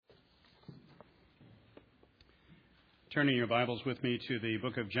Turning your Bibles with me to the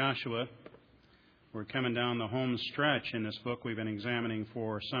book of Joshua. We're coming down the home stretch in this book we've been examining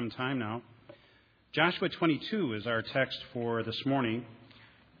for some time now. Joshua 22 is our text for this morning.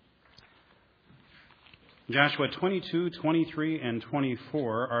 Joshua 22, 23, and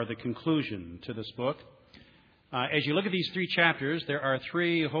 24 are the conclusion to this book. As you look at these three chapters, there are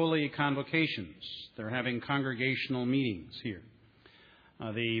three holy convocations. They're having congregational meetings here.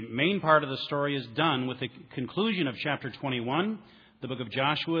 The main part of the story is done with the conclusion of chapter 21. The book of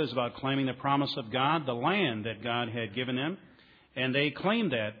Joshua is about claiming the promise of God, the land that God had given them. And they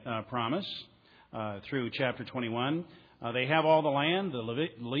claimed that promise through chapter 21. They have all the land. The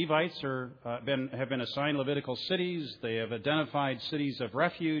Levites have been assigned Levitical cities. They have identified cities of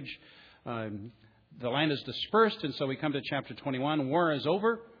refuge. The land is dispersed, and so we come to chapter 21. War is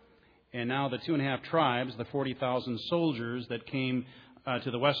over, and now the 2.5 tribes, the 40,000 soldiers that came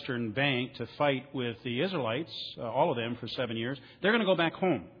to the western bank to fight with the Israelites, all of them for 7 years, they're going to go back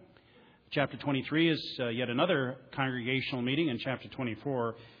home. Chapter 23 is yet another congregational meeting, and chapter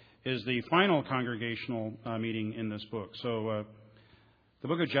 24 is the final congregational meeting in this book. So the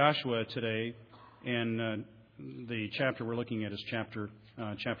book of Joshua today, and the chapter we're looking at is chapter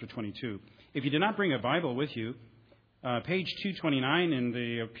 22. If you did not bring a Bible with you, page 229 in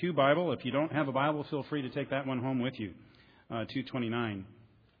the Pew Bible. If you don't have a Bible, feel free to take that one home with you. 229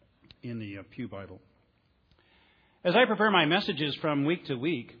 in the Pew Bible. As I prepare my messages from week to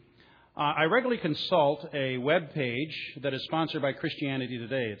week, I regularly consult a web page that is sponsored by Christianity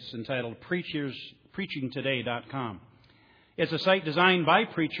Today. It's entitled preachingtoday.com. It's a site designed by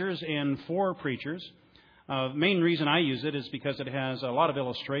preachers and for preachers. The main reason I use it is because it has a lot of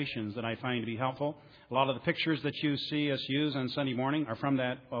illustrations that I find to be helpful. A lot of the pictures that you see us use on Sunday morning are from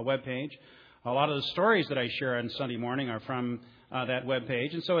that web page. A lot of the stories that I share on Sunday morning are from that web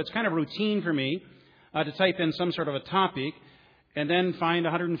page. And so it's kind of routine for me to type in some sort of a topic and then find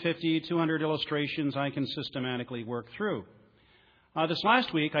 150, 200 illustrations I can systematically work through. This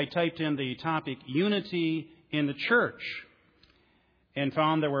last week, I typed in the topic, Unity in the Church, and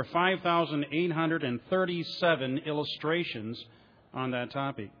found there were 5,837 illustrations on that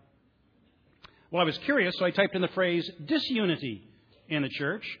topic. Well, I was curious, so I typed in the phrase, disunity in the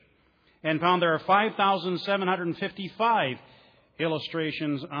church, and found there are 5,755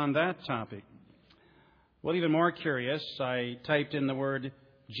 illustrations on that topic. Well, even more curious, I typed in the word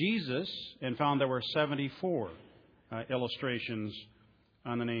Jesus and found there were 74 illustrations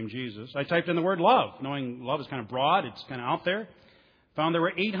on the name Jesus. I typed in the word love, knowing love is kind of broad, it's kind of out there. Found there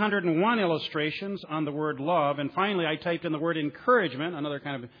were 801 illustrations on the word love. And finally, I typed in the word encouragement, another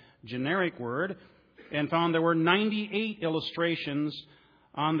kind of generic word, and found there were 98 illustrations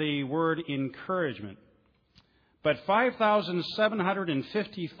on the word encouragement. But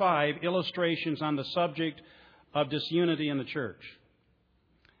 5,755 illustrations on the subject of disunity in the church.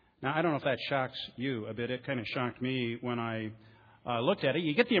 Now, I don't know if that shocks you a bit. It kind of shocked me when I looked at it.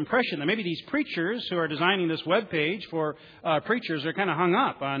 You get the impression that maybe these preachers who are designing this web page for preachers are kind of hung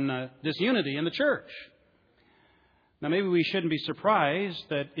up on disunity in the church. Now, maybe we shouldn't be surprised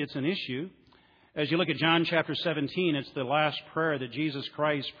that it's an issue. As you look at John chapter 17, it's the last prayer that Jesus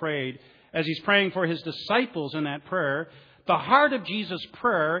Christ prayed. As he's praying for his disciples in that prayer, the heart of Jesus'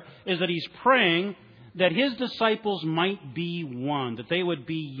 prayer is that he's praying that his disciples might be one, that they would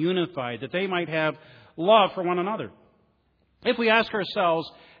be unified, that they might have love for one another. If we ask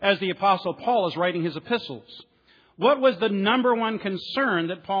ourselves, as the Apostle Paul is writing his epistles, what was the number one concern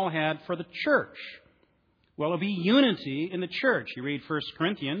that Paul had for the church? Well, it would be unity in the church. You read 1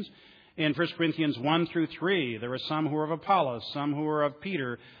 Corinthians. In 1 Corinthians 1 through 3, there were some who were of Apollos, some who were of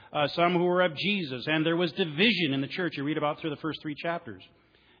Peter, some who were of Jesus, and there was division in the church. You read about through the first 3 chapters.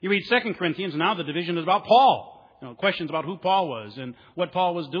 You read 2 Corinthians, and now the division is about Paul. Questions about who Paul was and what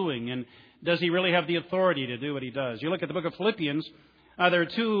Paul was doing, and does he really have the authority to do what he does? You look at the book of Philippians, there are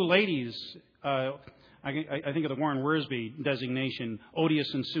 2 ladies, I think of the Warren Wiersbe designation, Odious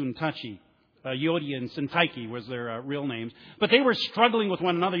and Suntucci. Euodia and Syntyche was their real names. But they were struggling with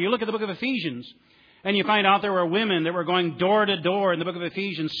one another. You look at the book of Ephesians, and you find out there were women that were going door to door in the book of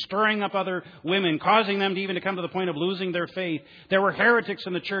Ephesians, stirring up other women, causing them to even to come to the point of losing their faith. There were heretics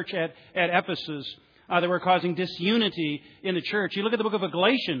in the church at Ephesus that were causing disunity in the church. You look at the book of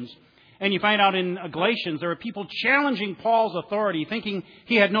Galatians, and you find out in Galatians there were people challenging Paul's authority, thinking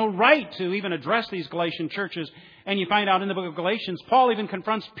he had no right to even address these Galatian churches. And you find out in the book of Galatians, Paul even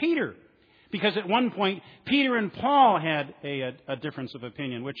confronts Peter. Because at one point, Peter and Paul had a difference of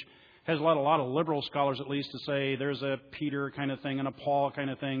opinion, which has led a lot of liberal scholars, at least, to say there's a Peter kind of thing and a Paul kind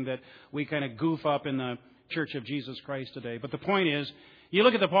of thing that we kind of goof up in the Church of Jesus Christ today. But the point is, You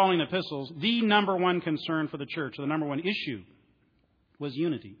look at the Pauline epistles, the number one concern for the church, the number one issue, was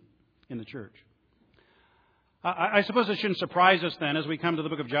unity in the church. I suppose it shouldn't surprise us then, as we come to the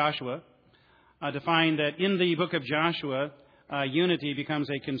book of Joshua, to find that in the book of Joshua, unity becomes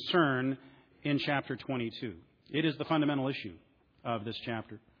a concern in chapter 22. It is the fundamental issue of this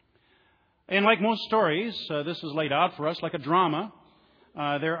chapter. And like most stories, this is laid out for us like a drama.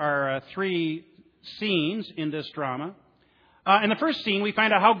 There are three scenes in this drama. In the first scene, we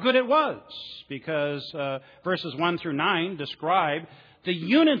find out how good it was, because verses 1 through 9 describe the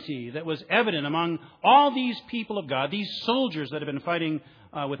unity that was evident among all these people of God, these soldiers that have been fighting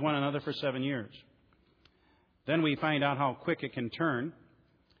with one another for 7 years. Then we find out how quick it can turn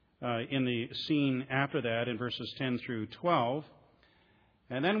in the scene after that in verses 10 through 12.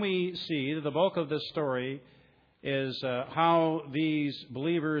 And then we see that the bulk of this story is how these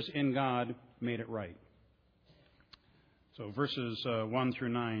believers in God made it right. So verses 1 through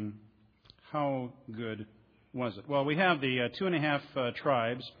 9, how good was it? Well, we have the 2.5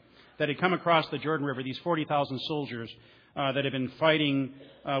 tribes that had come across the Jordan River, these 40,000 soldiers that had been fighting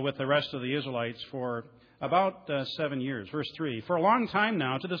with the rest of the Israelites for about 7 years. Verse 3, for a long time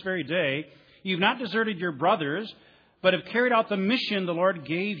now, to this very day, you've not deserted your brothers, but have carried out the mission the Lord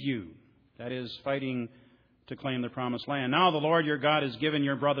gave you. That is, fighting to claim the promised land. Now the Lord your God has given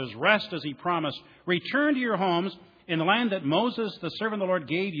your brothers rest as He promised. Return to your homes in the land that Moses, the servant of the Lord,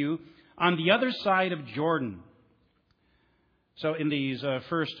 gave you on the other side of Jordan. So in these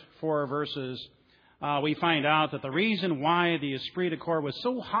first 4 verses, we find out that the reason why the esprit de corps was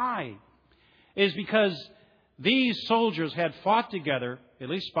so high is because these soldiers had fought together, at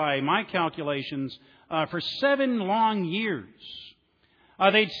least by my calculations, for 7 long years.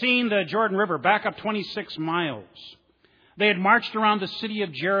 They'd seen the Jordan River back up 26 miles. They had marched around the city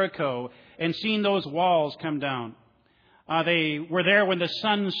of Jericho and seen those walls come down. They were there when the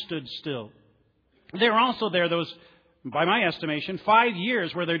sun stood still. They were also there those, by my estimation, 5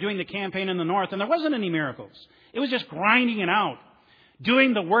 years where they're doing the campaign in the north, and there wasn't any miracles. It was just grinding it out,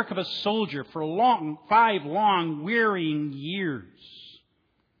 doing the work of a soldier for 5 long, wearying years.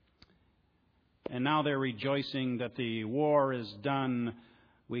 And now they're rejoicing that the war is done.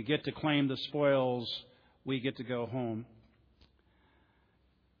 We get to claim the spoils. We get to go home.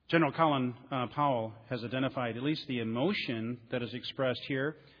 General Colin Powell has identified at least the emotion that is expressed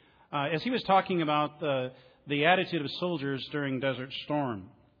here as he was talking about the attitude of soldiers during Desert Storm.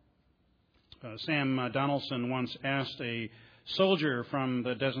 Sam Donaldson once asked a soldier from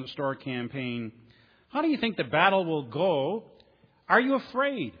the Desert Storm campaign, how do you think the battle will go? Are you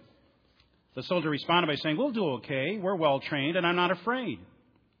afraid? The soldier responded by saying, we'll do okay. We're well trained and I'm not afraid.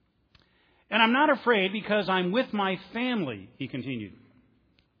 And I'm not afraid because I'm with my family, he continued.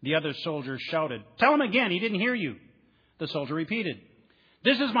 The other soldier shouted, tell him again, he didn't hear you. The soldier repeated,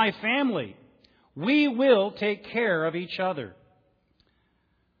 this is my family. We will take care of each other.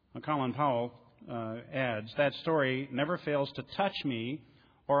 Colin Powell adds, that story never fails to touch me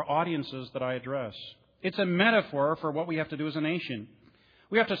or audiences that I address. It's a metaphor for what we have to do as a nation.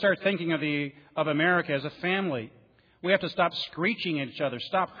 We have to start thinking of America as a family. We have to stop screeching at each other,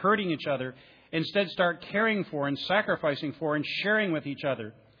 stop hurting each other, instead start caring for and sacrificing for and sharing with each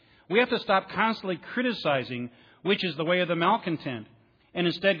other. We have to stop constantly criticizing, which is the way of the malcontent, and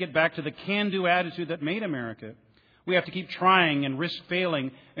instead get back to the can-do attitude that made America. We have to keep trying and risk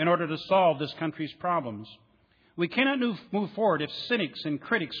failing in order to solve this country's problems. We cannot move forward if cynics and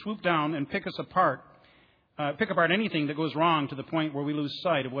critics swoop down and pick apart anything that goes wrong to the point where we lose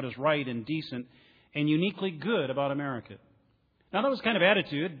sight of what is right and decent and uniquely good about America. Now, that was the kind of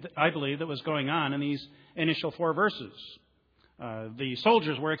attitude, I believe, that was going on in these initial 4 verses. The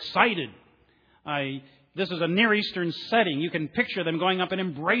soldiers were excited. This is a Near Eastern setting. You can picture them going up and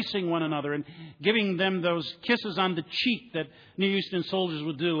embracing one another and giving them those kisses on the cheek that Near Eastern soldiers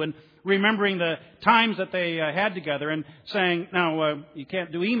would do, and remembering the times that they had together and saying, now, you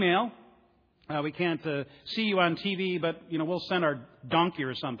can't do email. We can't see you on TV, but we'll send our donkey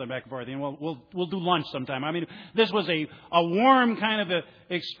or something back and forth, and we'll do lunch sometime. I mean, this was a warm kind of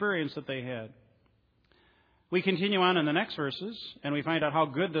experience that they had. We continue on in the next verses, and we find out how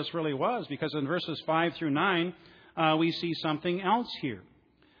good this really was, because in verses 5 through 9, we see something else here.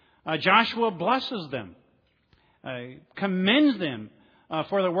 Joshua blesses them, commends them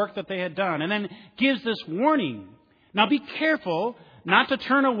for the work that they had done, and then gives this warning. Now be careful not to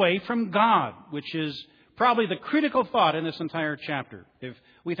turn away from God, which is probably the critical thought in this entire chapter. If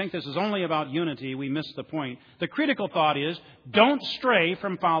we think this is only about unity, we miss the point. The critical thought is, don't stray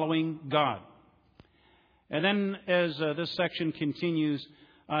from following God. And then as this section continues,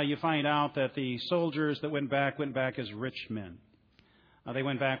 you find out that the soldiers that went back as rich men. They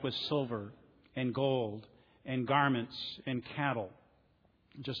went back with silver and gold and garments and cattle.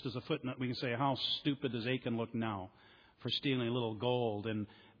 Just as a footnote, we can say, how stupid does Achan look now for stealing a little gold and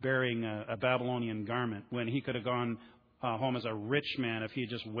bearing a Babylonian garment when he could have gone home as a rich man if he had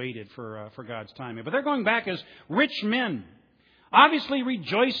just waited for God's timing. But they're going back as rich men, obviously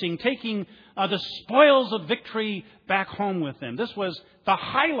rejoicing, taking the spoils of victory back home with them. This was the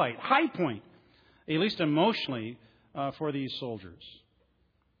high point, at least emotionally, for these soldiers.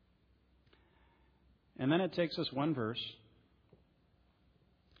 And then it takes us one verse,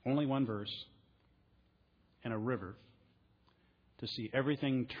 only one verse, and a river to see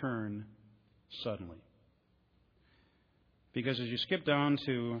everything turn suddenly. Because as you skip down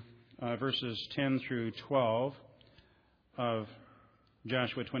to verses 10 through 12 of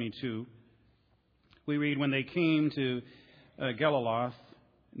Joshua 22, we read, when they came to Geliloth,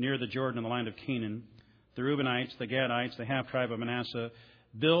 near the Jordan in the land of Canaan, the Reubenites, the Gadites, the half-tribe of Manasseh,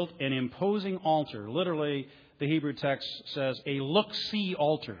 built an imposing altar. Literally, the Hebrew text says a look-see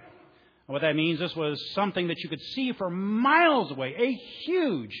altar. What that means, this was something that you could see for miles away, a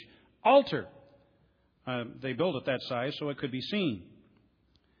huge altar. They built it that size so it could be seen.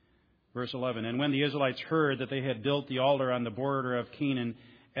 Verse 11, and when the Israelites heard that they had built the altar on the border of Canaan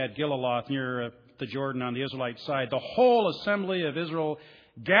at Geliloth near the Jordan on the Israelite side, the whole assembly of Israel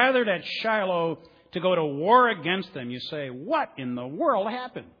gathered at Shiloh to go to war against them. You say, what in the world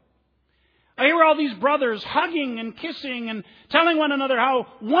happened? Here were all these brothers hugging and kissing and telling one another how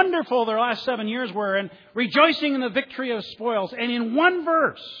wonderful their last 7 years were and rejoicing in the victory of spoils. And in one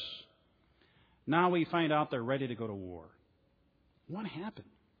verse, now we find out they're ready to go to war. What happened?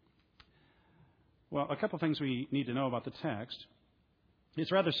 Well, a couple of things we need to know about the text.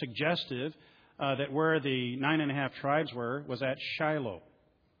 It's rather suggestive that where the 9.5 tribes were was at Shiloh.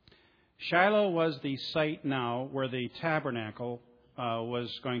 Shiloh was the site now where the tabernacle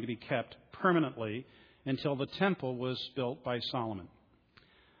was going to be kept permanently until the temple was built by Solomon.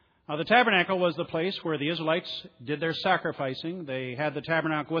 The tabernacle was the place where the Israelites did their sacrificing. They had the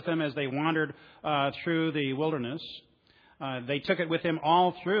tabernacle with them as they wandered through the wilderness. They took it with them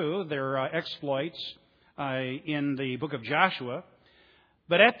all through their exploits in the book of Joshua.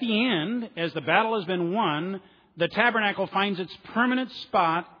 But at the end, as the battle has been won, the tabernacle finds its permanent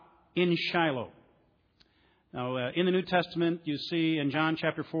spot in Shiloh. Now, in the New Testament, you see in John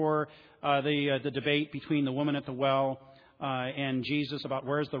chapter 4 the debate between the woman at the well and Jesus about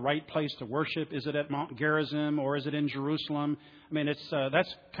where's the right place to worship. Is it at Mount Gerizim or is it in Jerusalem? I mean,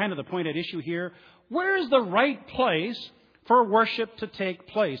 that's kind of the point at issue here. Where is the right place for worship to take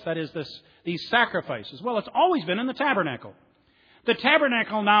place? That is, these sacrifices. Well, it's always been in the tabernacle. The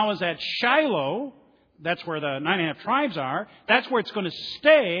tabernacle now is at Shiloh. That's where the 9.5 tribes are. That's where it's going to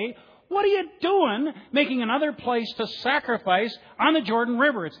stay. What are you doing making another place to sacrifice on the Jordan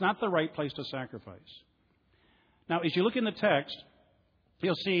River? It's not the right place to sacrifice. Now, as you look in the text,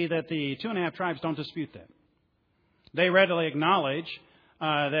 you'll see that the 2.5 tribes don't dispute that. They readily acknowledge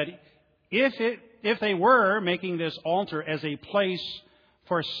that if they were making this altar as a place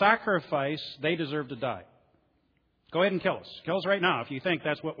for sacrifice, they deserve to die. Go ahead and kill us. Kill us right now if you think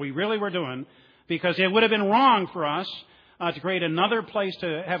that's what we really were doing, because it would have been wrong for us to create another place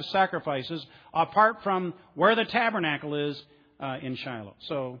to have sacrifices apart from where the tabernacle is in Shiloh.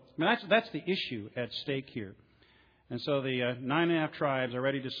 So I mean, that's the issue at stake here. And so the 9.5 tribes are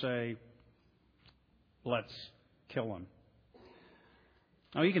ready to say, let's kill them.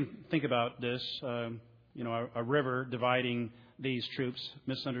 Now you can think about this, a river dividing these troops,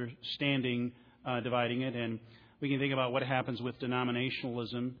 misunderstanding dividing it, and we can think about what happens with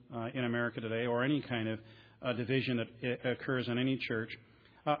denominationalism in America today, or any kind of division that occurs in any church.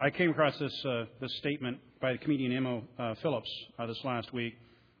 I came across this statement by the comedian Emo Phillips this last week.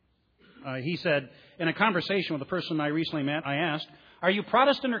 He said, in a conversation with a person I recently met, I asked, "Are you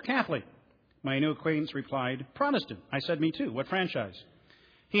Protestant or Catholic?" My new acquaintance replied, "Protestant." I said, "Me too. What franchise?"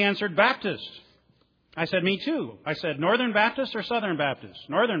 He answered, "Baptist." I said, "Me too." I said, "Northern Baptist or Southern Baptist?"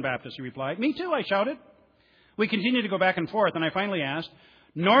 "Northern Baptist," he replied. "Me too," I shouted. We continued to go back and forth, and I finally asked,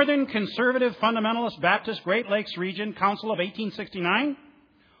 "Northern Conservative Fundamentalist Baptist Great Lakes Region Council of 1869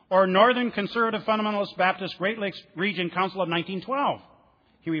 or Northern Conservative Fundamentalist Baptist Great Lakes Region Council of 1912?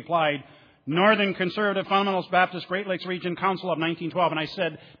 He replied, "Northern Conservative Fundamentalist Baptist Great Lakes Region Council of 1912. And I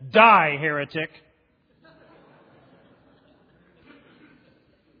said, "Die, heretic."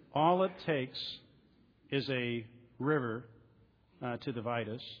 All it takes is a river to divide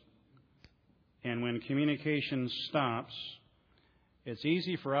us. And when communication stops, it's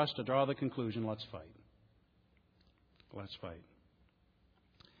easy for us to draw the conclusion, let's fight. Let's fight.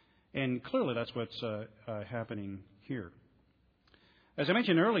 And clearly that's what's happening here. As I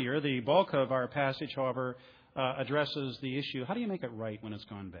mentioned earlier, the bulk of our passage, however, addresses the issue, how do you make it right when it's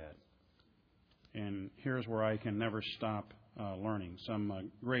gone bad? And here's where I can never stop learning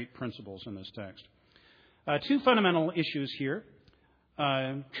some great principles in this text. Two fundamental issues here,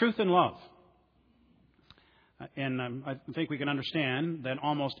 truth and love. And I think we can understand that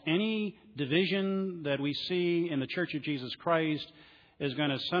almost any division that we see in the Church of Jesus Christ is going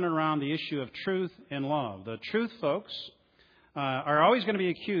to center around the issue of truth and love. The truth folks are always going to be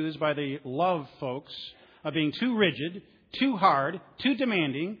accused by the love folks of being too rigid, too hard, too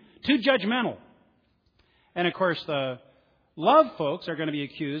demanding, too judgmental. And of course, the love folks are going to be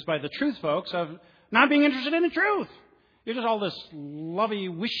accused by the truth folks of not being interested in the truth. You're just all this lovey,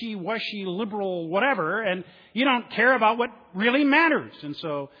 wishy-washy, liberal whatever, and you don't care about what really matters. And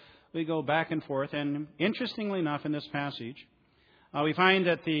so we go back and forth. And interestingly enough, in this passage, we find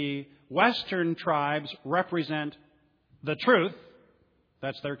that the Western tribes represent the truth.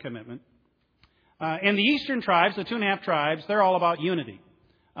 That's their commitment. And the Eastern tribes, the 2.5 tribes, they're all about unity.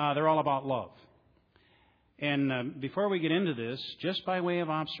 They're all about love. And before we get into this, just by way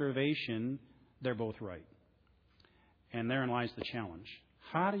of observation, they're both right. And therein lies the challenge.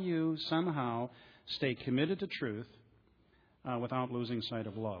 How do you somehow stay committed to truth without losing sight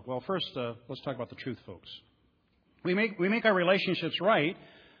of love? Well, first, let's talk about the truth, folks. We make our relationships right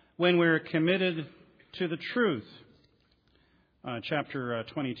when we're committed to the truth. Chapter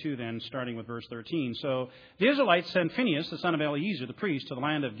 22, then, starting with verse 13. So the Israelites sent Phinehas, the son of Eleazar, the priest, to the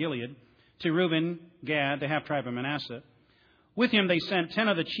land of Gilead, to Reuben, Gad, the half-tribe of Manasseh. With him they sent 10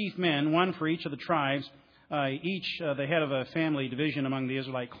 of the chief men, one for each of the tribes, each the head of a family division among the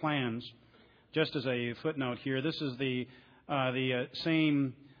Israelite clans. Just as a footnote here, this is the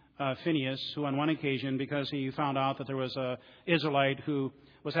same Phinehas who on one occasion, because he found out that there was an Israelite who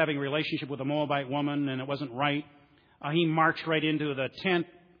was having a relationship with a Moabite woman and it wasn't right, he marched right into the tent,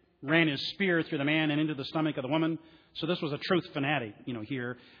 ran his spear through the man and into the stomach of the woman. So this was a truth fanatic,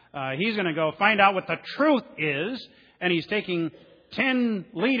 here. He's going to go find out what the truth is, and he's taking 10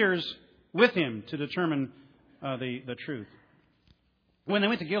 leaders with him to determine the truth. When they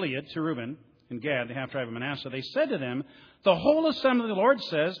went to Gilead, to Reuben and Gad, the half-tribe of Manasseh, they said to them, "The whole assembly of the Lord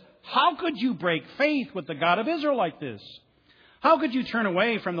says, how could you break faith with the God of Israel like this? How could you turn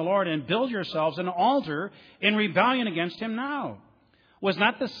away from the Lord and build yourselves an altar in rebellion against him now? Was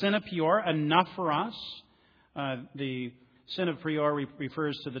not the sin of Peor enough for us?" The sin of Peor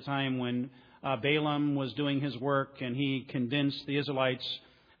refers to the time when Balaam was doing his work and he convinced the Israelites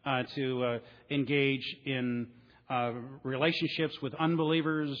to engage in relationships with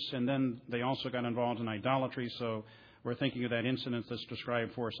unbelievers, and then they also got involved in idolatry. So we're thinking of that incident that's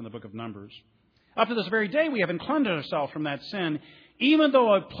described for us in the book of Numbers. Up to this very day, we haven't cleansed ourselves from that sin, even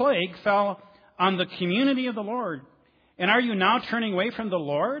though a plague fell on the community of the Lord. And are you now turning away from the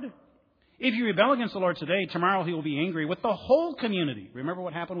Lord? If you rebel against the Lord today, tomorrow he will be angry with the whole community. Remember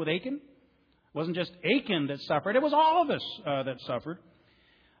what happened with Achan? It wasn't just Achan that suffered. It was all of us that suffered.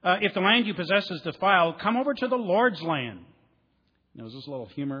 If the land you possess is defiled, come over to the Lord's land. Now, is this a little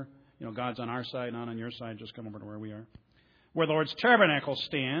humor? God's on our side, not on your side. Just come over to where we are. Where the Lord's tabernacle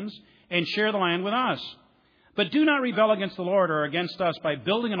stands, and share the land with us. But do not rebel against the Lord or against us by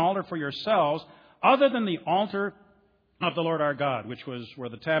building an altar for yourselves, other than the altar of the Lord our God, which was where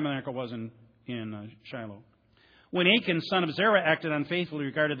the tabernacle was in Shiloh. When Achan, son of Zerah, acted unfaithfully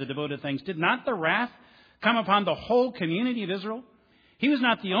regarding the devoted things, did not the wrath come upon the whole community of Israel? He was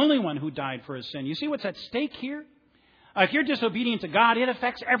not the only one who died for his sin. You see what's at stake here? If you're disobedient to God, it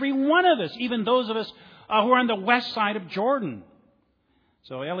affects every one of us, even those of us who are on the west side of Jordan.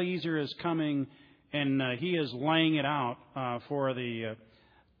 So Eleazar is coming, and he is laying it out for the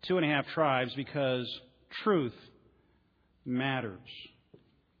 2.5 tribes because truth matters.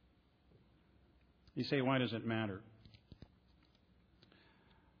 You say, why does it matter?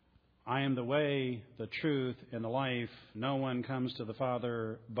 I am the way, the truth, and the life. No one comes to the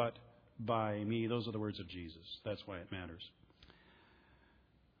Father but by me. Those are the words of Jesus. That's why it matters.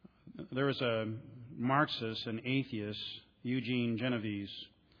 There was a Marxist, an atheist, Eugene Genovese,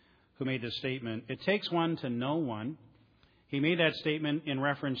 who made this statement: it takes one to know one. He made that statement in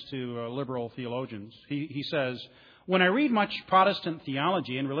reference to liberal theologians. He says, when I read much Protestant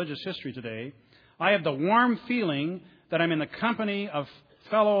theology and religious history today, I have the warm feeling that I'm in the company of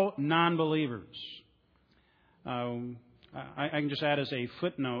fellow non-believers. I can just add as a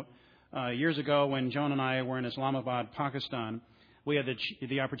footnote, years ago when Joan and I were in Islamabad, Pakistan, we had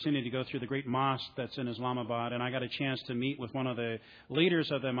the opportunity to go through the great mosque that's in Islamabad, and I got a chance to meet with one of the leaders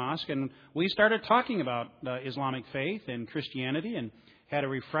of the mosque, and we started talking about Islamic faith and Christianity and had a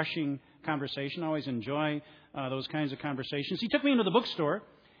refreshing conversation. I always enjoy those kinds of conversations. He took me into the bookstore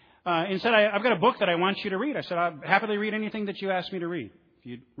and said, I've got a book that I want you to read. I said, I'll happily read anything that you ask me to read, if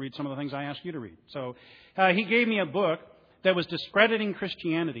you read some of the things I ask you to read. So he gave me a book that was discrediting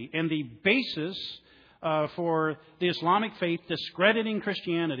Christianity. And the basis for the Islamic faith discrediting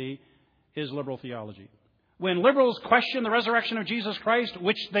Christianity is liberal theology. When liberals question the resurrection of Jesus Christ,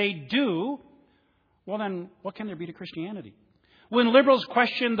 which they do, well then, what can there be to Christianity? When liberals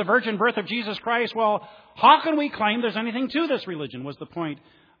question the virgin birth of Jesus Christ, well, how can we claim there's anything to this religion, was the point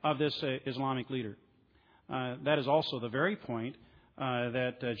of this Islamic leader. That is also the very point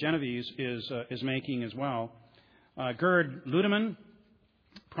that Genevieve is making as well. Gerd Ludemann,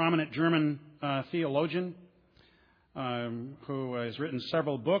 prominent German theologian who has written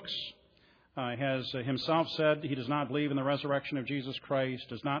several books, has himself said he does not believe in the resurrection of Jesus Christ,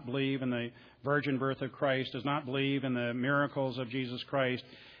 does not believe in the virgin birth of Christ, does not believe in the miracles of Jesus Christ,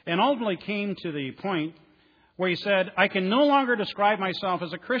 and ultimately came to the point where he said, I can no longer describe myself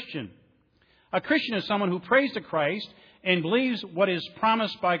as a Christian. A Christian is someone who prays to Christ and believes what is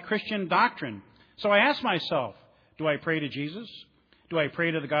promised by Christian doctrine. So I ask myself, do I pray to Jesus? Do I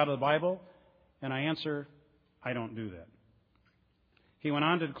pray to the God of the Bible? And I answer, I don't do that. He went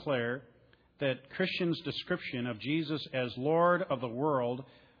on to declare that Christians' description of Jesus as Lord of the world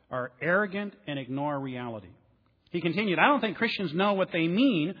are arrogant and ignore reality. He continued, I don't think Christians know what they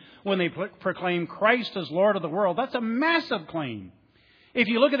mean when they proclaim Christ as Lord of the world. That's a massive claim. If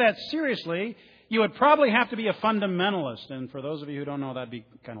you look at that seriously, you would probably have to be a fundamentalist. And for those of you who don't know, that'd be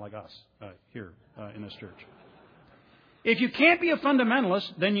kind of like us here in this church. If you can't be a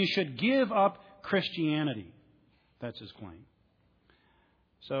fundamentalist, then you should give up Christianity. That's his claim.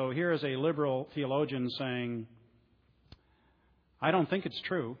 So here is a liberal theologian saying, I don't think it's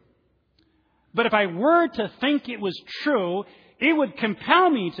true. But if I were to think it was true, it would compel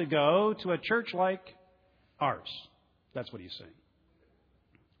me to go to a church like ours. That's what he's saying.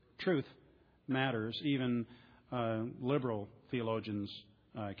 Truth matters. Even liberal theologians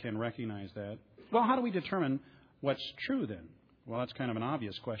can recognize that. Well, how do we determine what's true then? Well, that's kind of an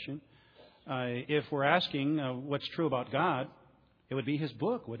obvious question. If we're asking what's true about God, it would be His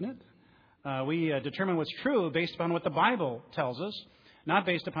book, wouldn't it? We determine what's true based upon what the Bible tells us, not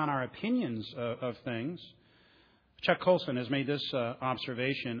based upon our opinions of things. Chuck Colson has made this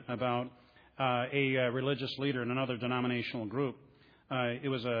observation about a religious leader in another denominational group. It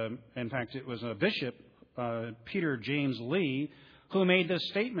was a bishop, Peter James Lee, who made this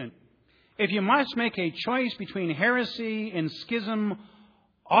statement. If you must make a choice between heresy and schism,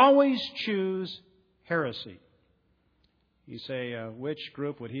 always choose heresy. You say, which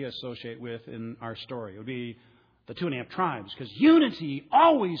group would he associate with in our story? It would be the 2.5 tribes, because unity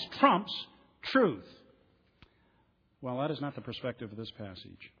always trumps truth. Well, that is not the perspective of this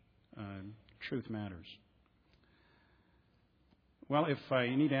passage. Truth matters. Well, if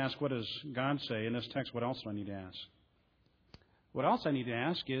I need to ask, what does God say in this text, what else do I need to ask? What else I need to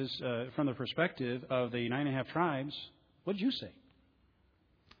ask is, from the perspective of the 9.5 tribes, what did you say?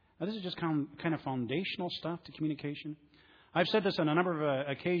 Now, this is just kind of foundational stuff to communication. I've said this on a number of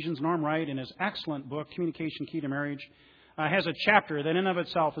occasions. Norm Wright, in his excellent book, Communication Key to Marriage, has a chapter that in and of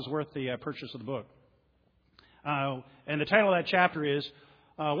itself is worth the purchase of the book. And the title of that chapter is,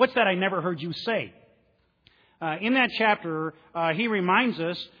 What's That I Never Heard You Say? In that chapter, he reminds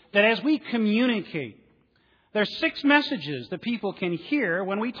us that as we communicate, there's 6 messages that people can hear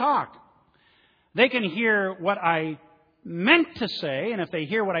when we talk. They can hear what I meant to say, and if they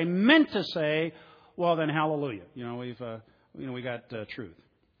hear what I meant to say, well, then hallelujah. We got truth.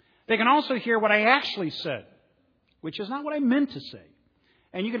 They can also hear what I actually said, which is not what I meant to say.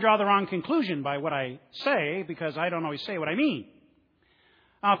 And you can draw the wrong conclusion by what I say, because I don't always say what I mean.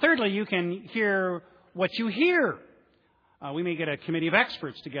 Thirdly, you can hear what you hear. We may get a committee of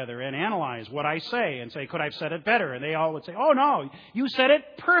experts together and analyze what I say and say, could I have said it better? And they all would say, oh, no, you said it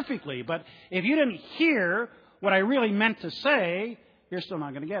perfectly. But if you didn't hear what I really meant to say, you're still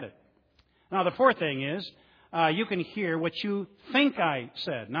not going to get it. Now, the fourth thing is, you can hear what you think I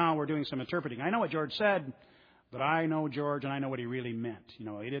said. Now we're doing some interpreting. I know what George said, but I know George and I know what he really meant. He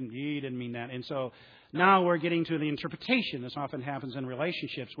didn't mean that. And so now we're getting to the interpretation. This often happens in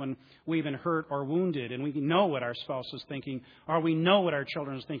relationships when we've been hurt or wounded and we know what our spouse is thinking or we know what our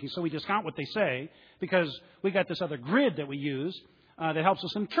children is thinking. So we discount what they say because we got this other grid that we use that helps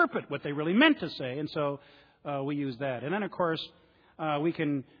us interpret what they really meant to say. And so we use that. And then, of course, we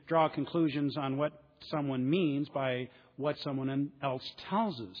can draw conclusions on what someone means by what someone else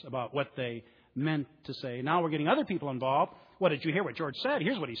tells us about what they meant to say. Now we're getting other people involved. What did you hear what George said?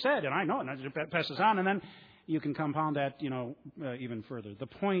 Here's what he said, and I know it. And it passes on, and then you can compound that, even further. The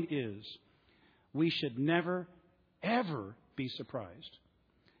point is, we should never, ever be surprised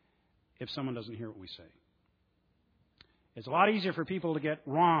if someone doesn't hear what we say. It's a lot easier for people to get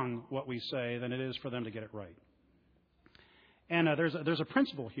wrong what we say than it is for them to get it right. And there's a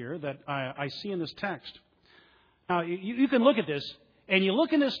principle here that I see in this text. Now, you can look at this, and you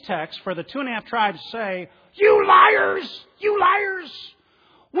look in this text for the 2.5 tribes say, "You liars! You liars!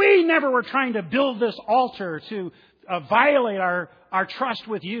 We never were trying to build this altar to violate our trust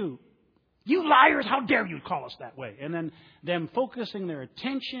with you. You liars, how dare you call us that way?" And then them focusing their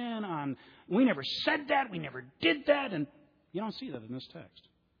attention on, we never said that, we never did that, and you don't see that in this text.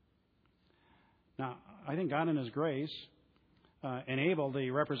 Now, I think God in His grace enabled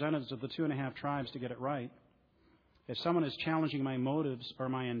the representatives of the 2.5 tribes to get it right. If someone is challenging my motives or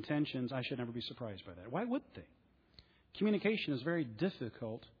my intentions, I should never be surprised by that. Why would they? Communication is very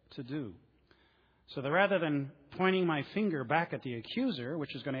difficult to do. So that rather than pointing my finger back at the accuser,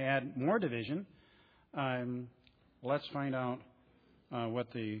 which is going to add more division, let's find out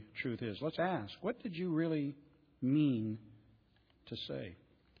what the truth is. Let's ask, what did you really mean to say?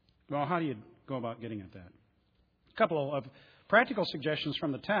 Well, how do you go about getting at that? A couple of practical suggestions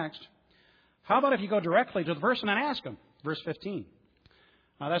from the text. How about if you go directly to the person and ask them? Verse 15.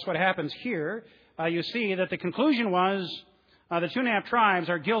 That's what happens here. You see that the conclusion was the 2.5 tribes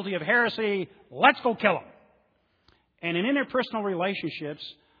are guilty of heresy. Let's go kill them. And in interpersonal relationships,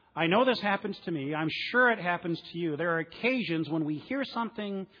 I know this happens to me. I'm sure it happens to you. There are occasions when we hear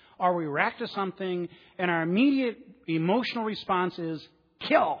something or we react to something and our immediate emotional response is,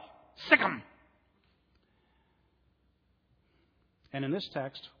 kill, sick 'em. And in this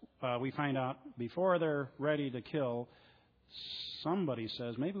text, we find out before they're ready to kill, somebody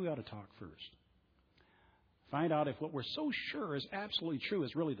says, maybe we ought to talk first. Find out if what we're so sure is absolutely true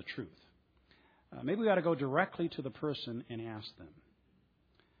is really the truth. Maybe we ought to go directly to the person and ask them.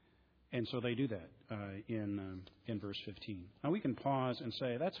 And so they do that in verse 15. Now we can pause and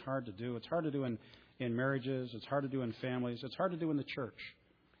say, that's hard to do. It's hard to do in marriages. It's hard to do in families. It's hard to do in the church.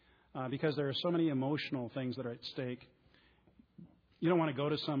 Because there are so many emotional things that are at stake. You don't want to go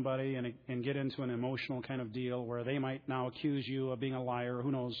to somebody and get into an emotional kind of deal where they might now accuse you of being a liar or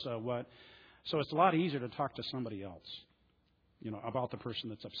who knows what. So it's a lot easier to talk to somebody else, about the person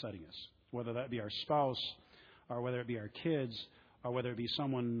that's upsetting us, whether that be our spouse or whether it be our kids or whether it be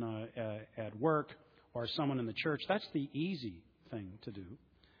someone at work or someone in the church. That's the easy thing to do.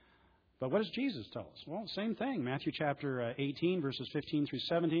 But what does Jesus tell us? Well, same thing. Matthew chapter 18, verses 15 through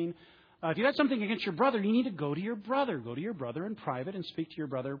 17. If you got something against your brother, you need to go to your brother. Go to your brother in private and speak to your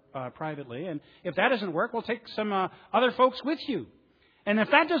brother privately. And if that doesn't work, well, take some other folks with you. And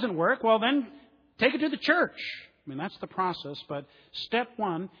if that doesn't work, well, then take it to the church. I mean, that's the process. But step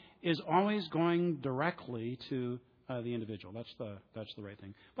one is always going directly to the individual. That's the right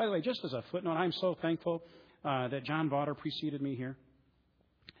thing. By the way, just as a footnote, I'm so thankful that John Vaughter preceded me here.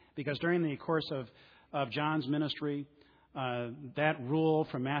 Because during the course of John's ministry, that rule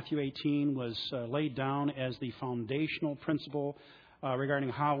from Matthew 18 was laid down as the foundational principle regarding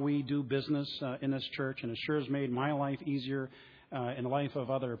how we do business in this church. And it sure has made my life easier and the life of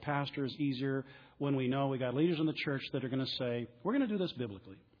other pastors easier when we know we got leaders in the church that are going to say, we're going to do this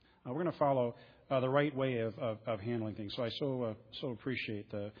biblically. We're going to follow the right way of handling things. So I so appreciate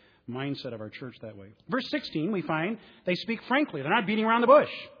the mindset of our church that way. Verse 16, we find they speak frankly. They're not beating around the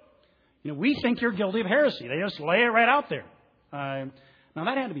bush. We think you're guilty of heresy. They just lay it right out there. Now,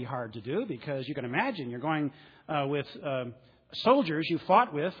 that had to be hard to do because you can imagine you're going with soldiers you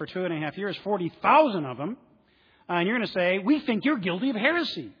fought with for 2.5 years, 40,000 of them, and you're going to say, we think you're guilty of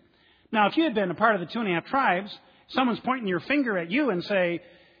heresy. Now, if you had been a part of the 2.5 tribes, someone's pointing your finger at you and say,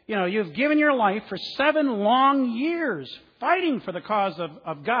 you've given your life for 7 long years fighting for the cause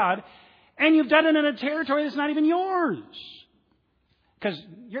of God, and you've done it in a territory that's not even yours. Because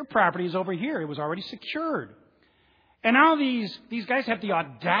your property is over here. It was already secured. And now these guys have the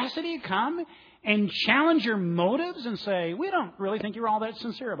audacity to come and challenge your motives and say, we don't really think you're all that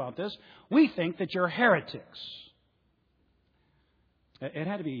sincere about this. We think that you're heretics. It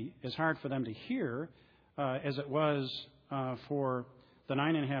had to be as hard for them to hear as it was for the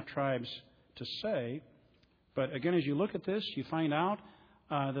 9.5 tribes to say. But again, as you look at this, you find out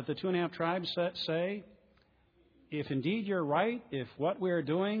that the 2.5 tribes say, if indeed you're right, if what we're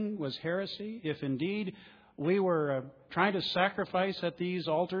doing was heresy, if indeed we were trying to sacrifice at these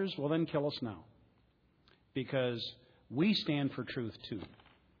altars, well, then kill us now. Because we stand for truth too.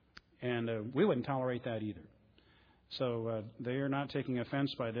 And we wouldn't tolerate that either. So they are not taking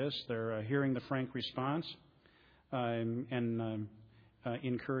offense by this. They're hearing the frank response and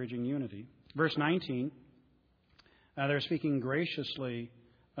encouraging unity. Verse 19, they're speaking graciously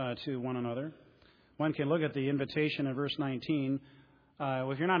to one another. One can look at the invitation in verse 19.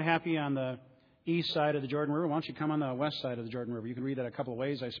 If you're not happy on the east side of the Jordan River, why don't you come on the west side of the Jordan River? You can read that a couple of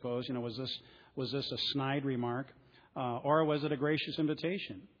ways, I suppose. Was this a snide remark, or was it a gracious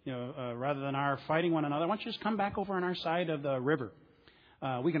invitation? Rather than our fighting one another, why don't you just come back over on our side of the river?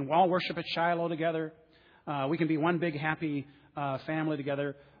 We can all worship at Shiloh together. We can be one big happy family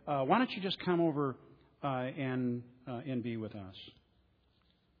together. Why don't you just come over and be with us?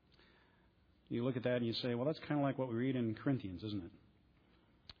 You look at that and you say, well, that's kind of like what we read in Corinthians, isn't it?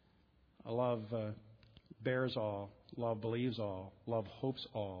 Love bears all, love believes all, love hopes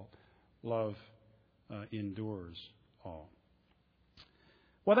all, love endures all.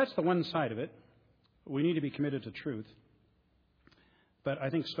 Well, that's the one side of it. We need to be committed to truth. But I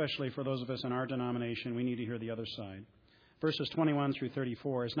think especially for those of us in our denomination, we need to hear the other side. Verses 21 through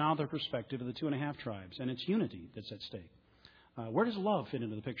 34 is now the perspective of the 2.5 tribes, and it's unity that's at stake. Where does love fit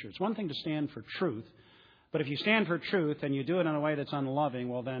into the picture? It's one thing to stand for truth, but if you stand for truth and you do it in a way that's unloving,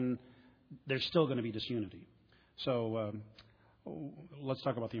 well, then there's still going to be disunity. So let's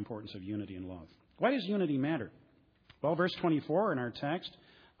talk about the importance of unity and love. Why does unity matter? Well, verse 24 in our text,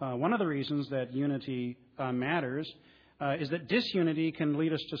 one of the reasons that unity matters is that disunity can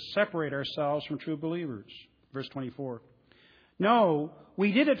lead us to separate ourselves from true believers. Verse 24. No,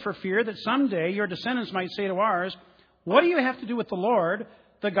 we did it for fear that someday your descendants might say to ours, what do you have to do with the Lord,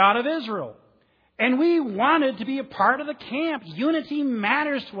 the God of Israel? And we wanted to be a part of the camp. Unity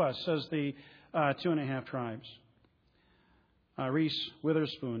matters to us, says the 2.5 tribes. Reese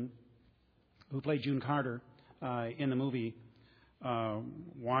Witherspoon, who played June Carter in the movie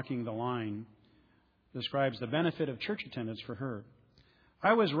Walking the Line, describes the benefit of church attendance for her.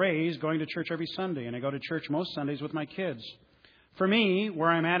 I was raised going to church every Sunday, and I go to church most Sundays with my kids. For me,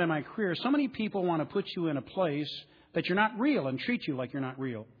 where I'm at in my career, so many people want to put you in a place that you're not real and treat you like you're not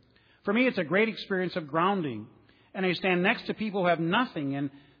real. For me, it's a great experience of grounding. And I stand next to people who have nothing and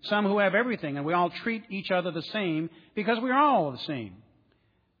some who have everything. And we all treat each other the same because we're all the same.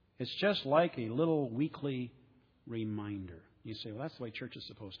 It's just like a little weekly reminder. You say, well, that's the way church is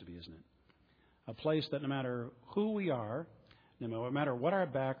supposed to be, isn't it? A place that no matter who we are, no matter what our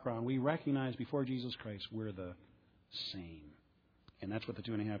background, we recognize before Jesus Christ we're the same. And that's what the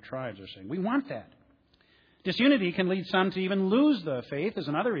 2.5 tribes are saying. We want that. Disunity can lead some to even lose the faith is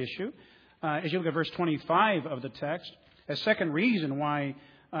another issue. As you look at verse 25 of the text, a second reason why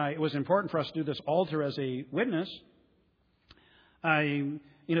it was important for us to do this altar as a witness,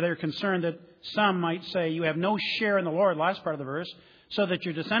 they're concerned that some might say you have no share in the Lord, last part of the verse, so that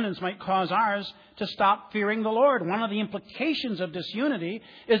your descendants might cause ours to stop fearing the Lord. One of the implications of disunity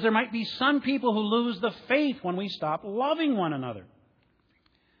is there might be some people who lose the faith when we stop loving one another.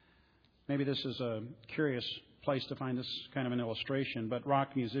 Maybe this is a curious place to find this kind of an illustration, but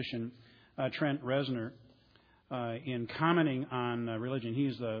rock musician Trent Reznor, in commenting on religion,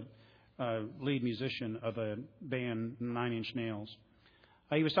 he's the lead musician of the band 9 Inch Nails.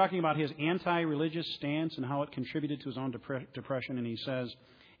 He was talking about his anti-religious stance and how it contributed to his own depression, and he says,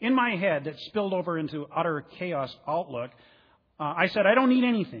 in my head that spilled over into utter chaos outlook, I said, I don't need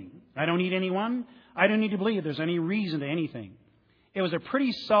anything. I don't need anyone. I don't need to believe there's any reason to anything. It was a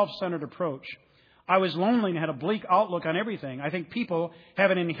pretty self-centered approach. I was lonely and had a bleak outlook on everything. I think people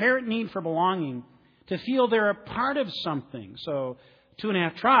have an inherent need for belonging, to feel they're a part of something. So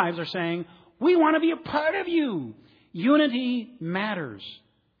 2.5 tribes are saying, we want to be a part of you. Unity matters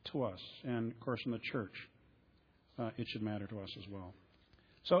to us. And, of course, in the church, it should matter to us as well.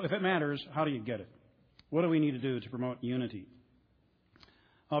 So if it matters, how do you get it? What do we need to do to promote unity?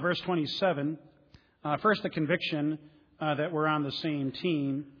 Verse 27, first the conviction that we're on the same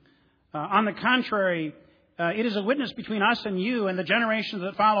team. On the contrary, it is a witness between us and you and the generations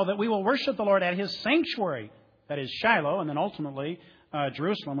that follow that we will worship the Lord at His sanctuary, that is Shiloh, and then ultimately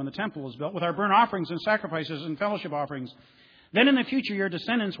Jerusalem when the temple is built, with our burnt offerings and sacrifices and fellowship offerings. Then in the future your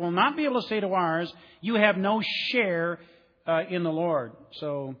descendants will not be able to say to ours, you have no share in the Lord.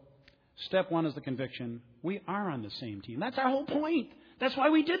 So step one is the conviction. We are on the same team. That's our whole point. That's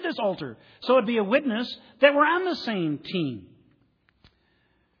why we did this altar. So it'd be a witness that we're on the same team.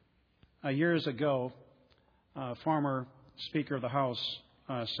 Years ago, former Speaker of the House,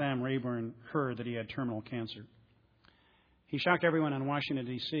 Sam Rayburn, heard that he had terminal cancer. He shocked everyone in Washington,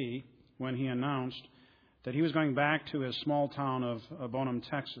 D.C. when he announced that he was going back to his small town of Bonham,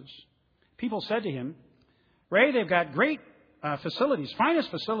 Texas. People said to him, Ray, they've got great facilities, finest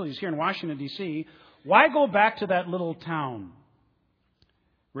facilities here in Washington, D.C. Why go back to that little town?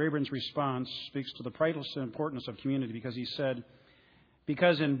 Rayburn's response speaks to the priceless importance of community because he said,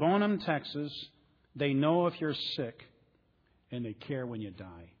 because in Bonham, Texas, they know if you're sick and they care when you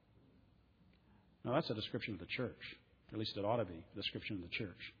die. Now, that's a description of the church. Or at least it ought to be a description of the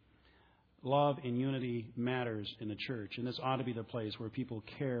church. Love and unity matters in the church, and this ought to be the place where people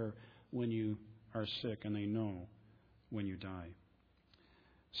care when you are sick and they know when you die.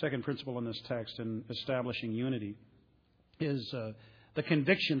 Second principle in this text in establishing unity is the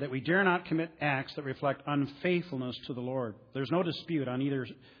conviction that we dare not commit acts that reflect unfaithfulness to the Lord. There's no dispute on either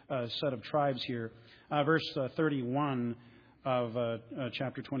set of tribes here. Verse 31 of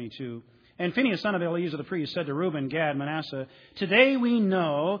chapter 22. And Phinehas, son of Eleazar the priest, said to Reuben, Gad, Manasseh, today we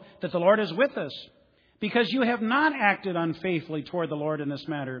know that the Lord is with us, because you have not acted unfaithfully toward the Lord in this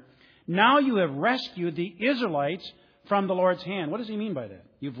matter. Now you have rescued the Israelites from the Lord's hand. What does he mean by that?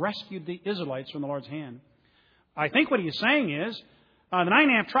 You've rescued the Israelites from the Lord's hand. I think what he's saying is, the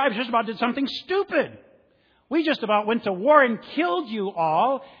 9.5 tribes just about did something stupid. We just about went to war and killed you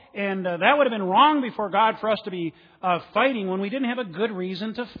all, and that would have been wrong before God for us to be fighting when we didn't have a good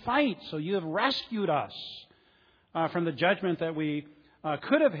reason to fight. So you have rescued us from the judgment that we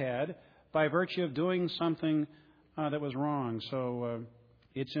could have had by virtue of doing something that was wrong. So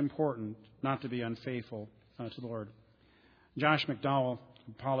it's important not to be unfaithful to the Lord. Josh McDowell,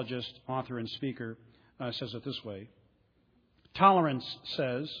 apologist, author, and speaker, says it this way. Tolerance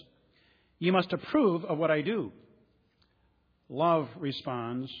says, you must approve of what I do. Love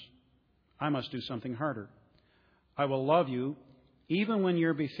responds, I must do something harder. I will love you even when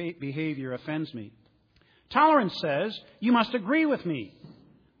your behavior offends me. Tolerance says, you must agree with me.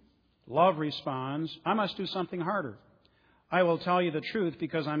 Love responds, I must do something harder. I will tell you the truth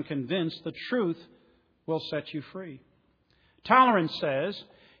because I'm convinced the truth will set you free. Tolerance says,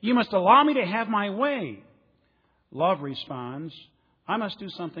 you must allow me to have my way. Love responds, I must do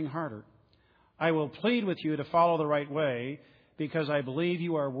something harder. I will plead with you to follow the right way because I believe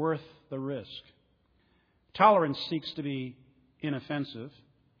you are worth the risk. Tolerance seeks to be inoffensive.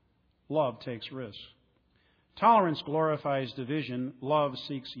 Love takes risks. Tolerance glorifies division. Love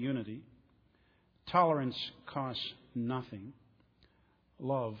seeks unity. Tolerance costs nothing.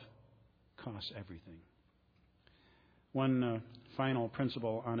 Love costs everything. One final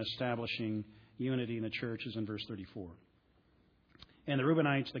principle on establishing unity in the church is in verse 34. And the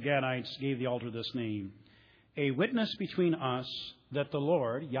Reubenites, the Gadites, gave the altar this name: a witness between us that the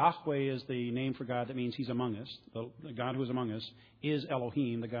Lord, Yahweh is the name for God, that means He's among us. The God who is among us is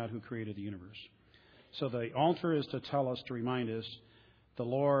Elohim, the God who created the universe. So the altar is to tell us, to remind us, the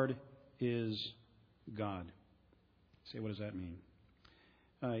Lord is God. Say, what does that mean?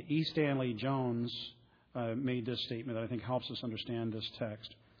 E. Stanley Jones made this statement that I think helps us understand this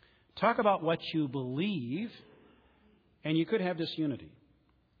text. Talk about what you believe, and you could have disunity.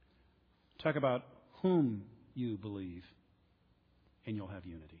 Talk about whom you believe, and you'll have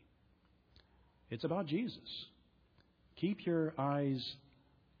unity. It's about Jesus. Keep your eyes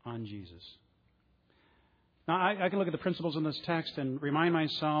on Jesus. Now, I can look at the principles in this text and remind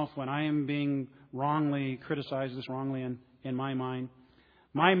myself when I am being wrongly criticized, this wrongly in my mind.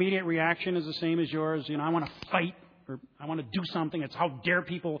 My immediate reaction is the same as yours. I want to fight, or I want to do something. It's how dare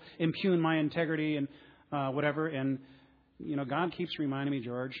people impugn my integrity and whatever. And, God keeps reminding me,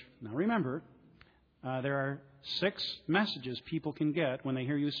 George, now remember, there are 6 messages people can get when they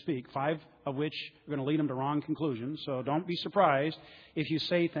hear you speak, 5 of which are going to lead them to wrong conclusions. So don't be surprised if you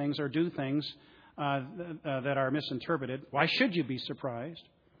say things or do things that are misinterpreted. Why should you be surprised?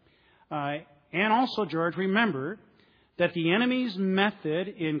 And also, George, remember that the enemy's method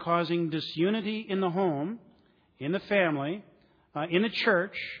in causing disunity in the home, in the family, in the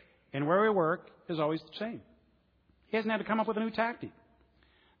church, and where we work is always the same. He hasn't had to come up with a new tactic.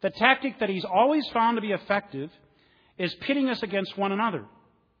 The tactic that he's always found to be effective is pitting us against one another,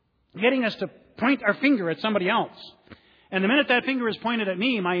 getting us to point our finger at somebody else. And the minute that finger is pointed at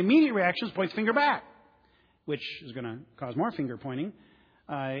me, my immediate reaction is to point the finger back, which is going to cause more finger pointing.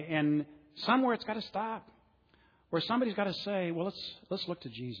 And somewhere it's got to stop, where somebody's got to say, well, let's look to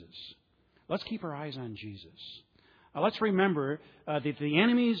Jesus. Let's keep our eyes on Jesus. Let's remember that the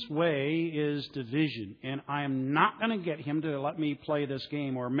enemy's way is division, and I am not going to get him to let me play this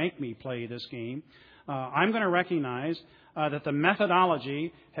game or make me play this game. I'm going to recognize that the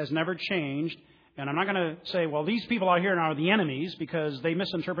methodology has never changed, and I'm not going to say, well, these people out here are the enemies because they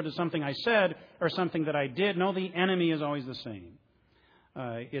misinterpreted something I said or something that I did. No, the enemy is always the same.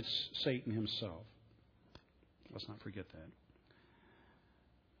 It's Satan himself. Let's not forget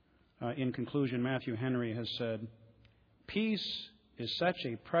that. In conclusion, Matthew Henry has said, peace is such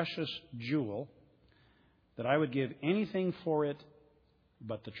a precious jewel that I would give anything for it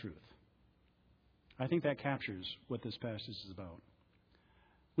but the truth. I think that captures what this passage is about.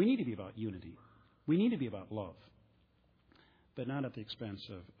 We need to be about unity. We need to be about love, but not at the expense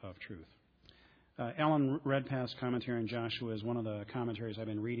of truth. Alan Redpath's commentary on Joshua is one of the commentaries I've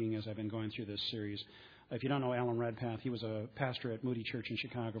been reading as I've been going through this series. If you don't know Alan Redpath, he was a pastor at Moody Church in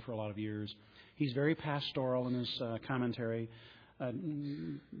Chicago for a lot of years. He's very pastoral in his commentary.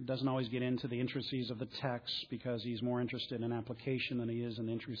 Doesn't always get into the intricacies of the text because he's more interested in application than he is in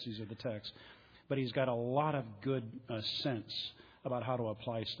the intricacies of the text. But he's got a lot of good sense about how to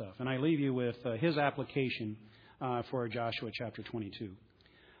apply stuff. And I leave you with his application for Joshua chapter 22.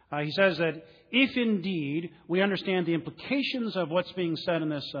 He says that if indeed we understand the implications of what's being said in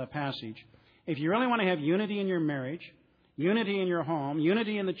this passage, if you really want to have unity in your marriage, unity in your home,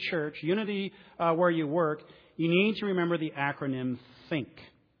 unity in the church, unity where you work, you need to remember the acronym THINK.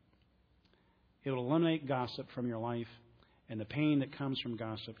 It will eliminate gossip from your life and the pain that comes from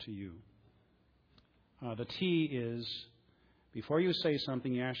gossip to you. The T is, before you say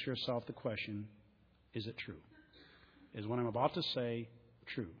something, you ask yourself the question, is it true? Is what I'm about to say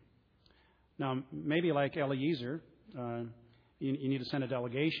true? Now, maybe like Eliezer, you need to send a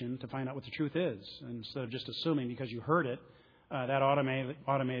delegation to find out what the truth is. Instead of just assuming because you heard it, that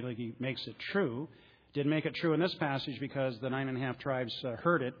automatically makes it true. Didn't make it true in this passage because the 9.5 tribes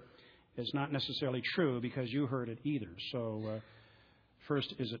heard it. It's not necessarily true because you heard it either. So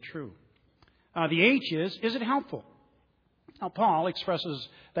first, is it true? The H is it helpful? Now, Paul expresses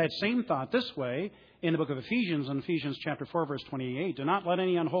that same thought this way in the book of Ephesians, in Ephesians chapter 4, verse 28. Do not let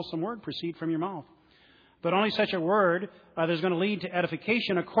any unwholesome word proceed from your mouth, but only such a word that is going to lead to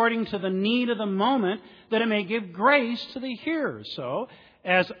edification according to the need of the moment, that it may give grace to the hearers. So,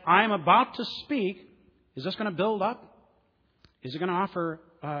 as I'm about to speak, is this going to build up? Is it going to offer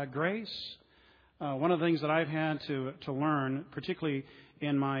grace? One of the things that I've had to learn, particularly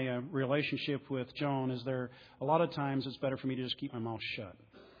in my relationship with Joan, is a lot of times it's better for me to just keep my mouth shut.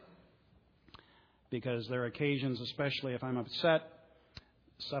 Because there are occasions, especially if I'm upset,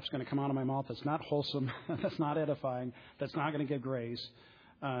 stuff's going to come out of my mouth that's not wholesome, that's not edifying, that's not going to give grace.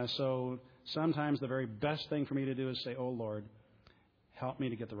 So sometimes the very best thing for me to do is say, oh, Lord, help me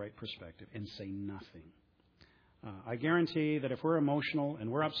to get the right perspective, and say nothing. I guarantee that if we're emotional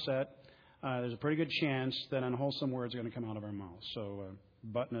and we're upset, there's a pretty good chance that unwholesome words are going to come out of our mouths. So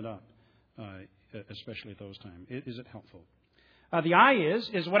button it up, especially at those times. Is it helpful? The I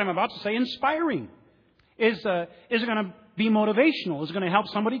is what I'm about to say inspiring? Is it going to be motivational? Is it going to help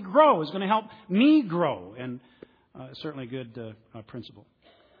somebody grow? Is it going to help me grow? And certainly a good principle.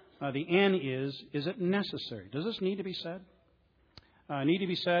 The N is it necessary? Does this need to be said? Need to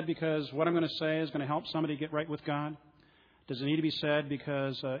be said because what I'm going to say is going to help somebody get right with God? Does it need to be said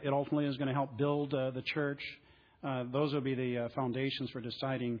because it ultimately is going to help build the church? Those will be the foundations for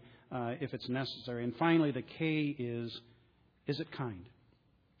deciding if it's necessary. And finally, the K is it kind?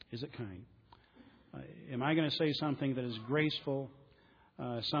 Is it kind? Am I going to say something that is graceful,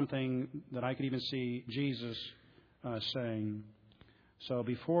 something that I could even see Jesus saying? So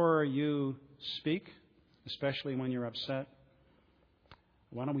before you speak, especially when you're upset,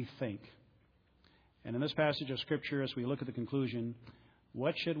 why don't we think? And in this passage of Scripture, as we look at the conclusion,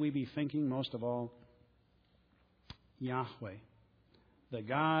 what should we be thinking most of all? Yahweh, the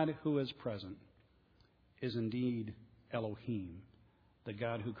God who is present, is indeed Elohim, the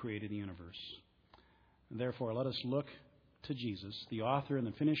God who created the universe. Therefore, let us look to Jesus, the author and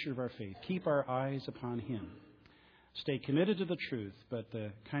the finisher of our faith. Keep our eyes upon Him. Stay committed to the truth, but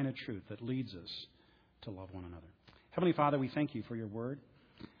the kind of truth that leads us to love one another. Heavenly Father, we thank You for Your word.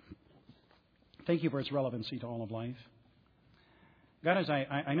 Thank You for its relevancy to all of life. God, as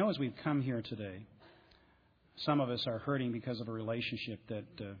I know as we've come here today, some of us are hurting because of a relationship that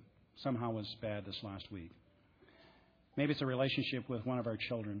somehow was bad this last week. Maybe it's a relationship with one of our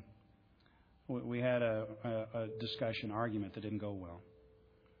children. We had a discussion, argument that didn't go well.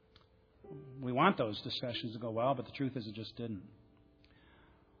 We want those discussions to go well, but the truth is it just didn't.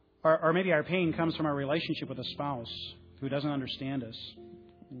 Or maybe our pain comes from our relationship with a spouse who doesn't understand us.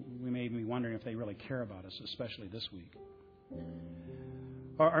 We may be wondering if they really care about us, especially this week.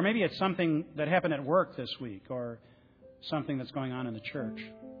 Or maybe it's something that happened at work this week, or something that's going on in the church.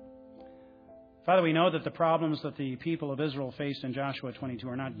 Father, we know that the problems that the people of Israel faced in Joshua 22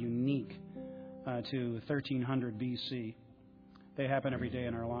 are not unique to 1300 BC. They happen every day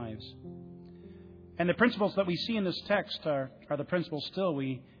in our lives. And the principles that we see in this text are the principles still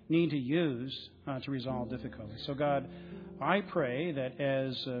we need to use to resolve difficulties. So God, I pray that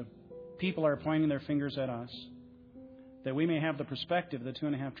as people are pointing their fingers at us, that we may have the perspective of the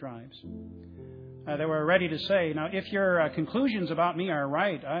 2.5 tribes. That we're ready to say, now, if your conclusions about me are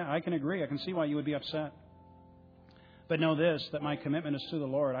right, I can agree. I can see why you would be upset. But know this, that my commitment is to the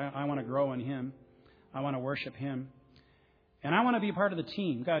Lord. I want to grow in Him. I want to worship Him. And I want to be part of the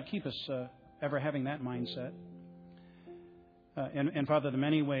team. God, keep us ever having that mindset. And Father, the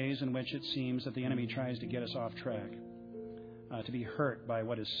many ways in which it seems that the enemy tries to get us off track, to be hurt by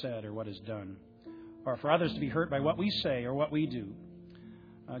what is said or what is done, or for others to be hurt by what we say or what we do.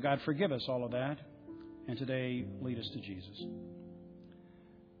 God, forgive us all of that, and today lead us to Jesus.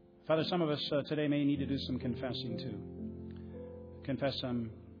 Father, some of us today may need to do some confessing too. Confess some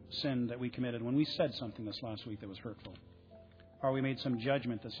sin that we committed when we said something this last week that was hurtful, or we made some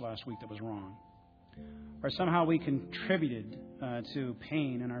judgment this last week that was wrong, or somehow we contributed to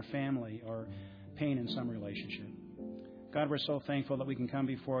pain in our family or pain in some relationship. God, we're so thankful that we can come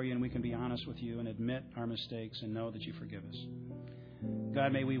before you and we can be honest with you and admit our mistakes and know that you forgive us.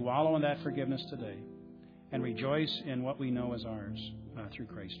 God, may we wallow in that forgiveness today and rejoice in what we know is ours through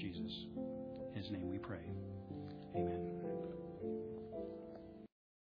Christ Jesus. In his name we pray. Amen.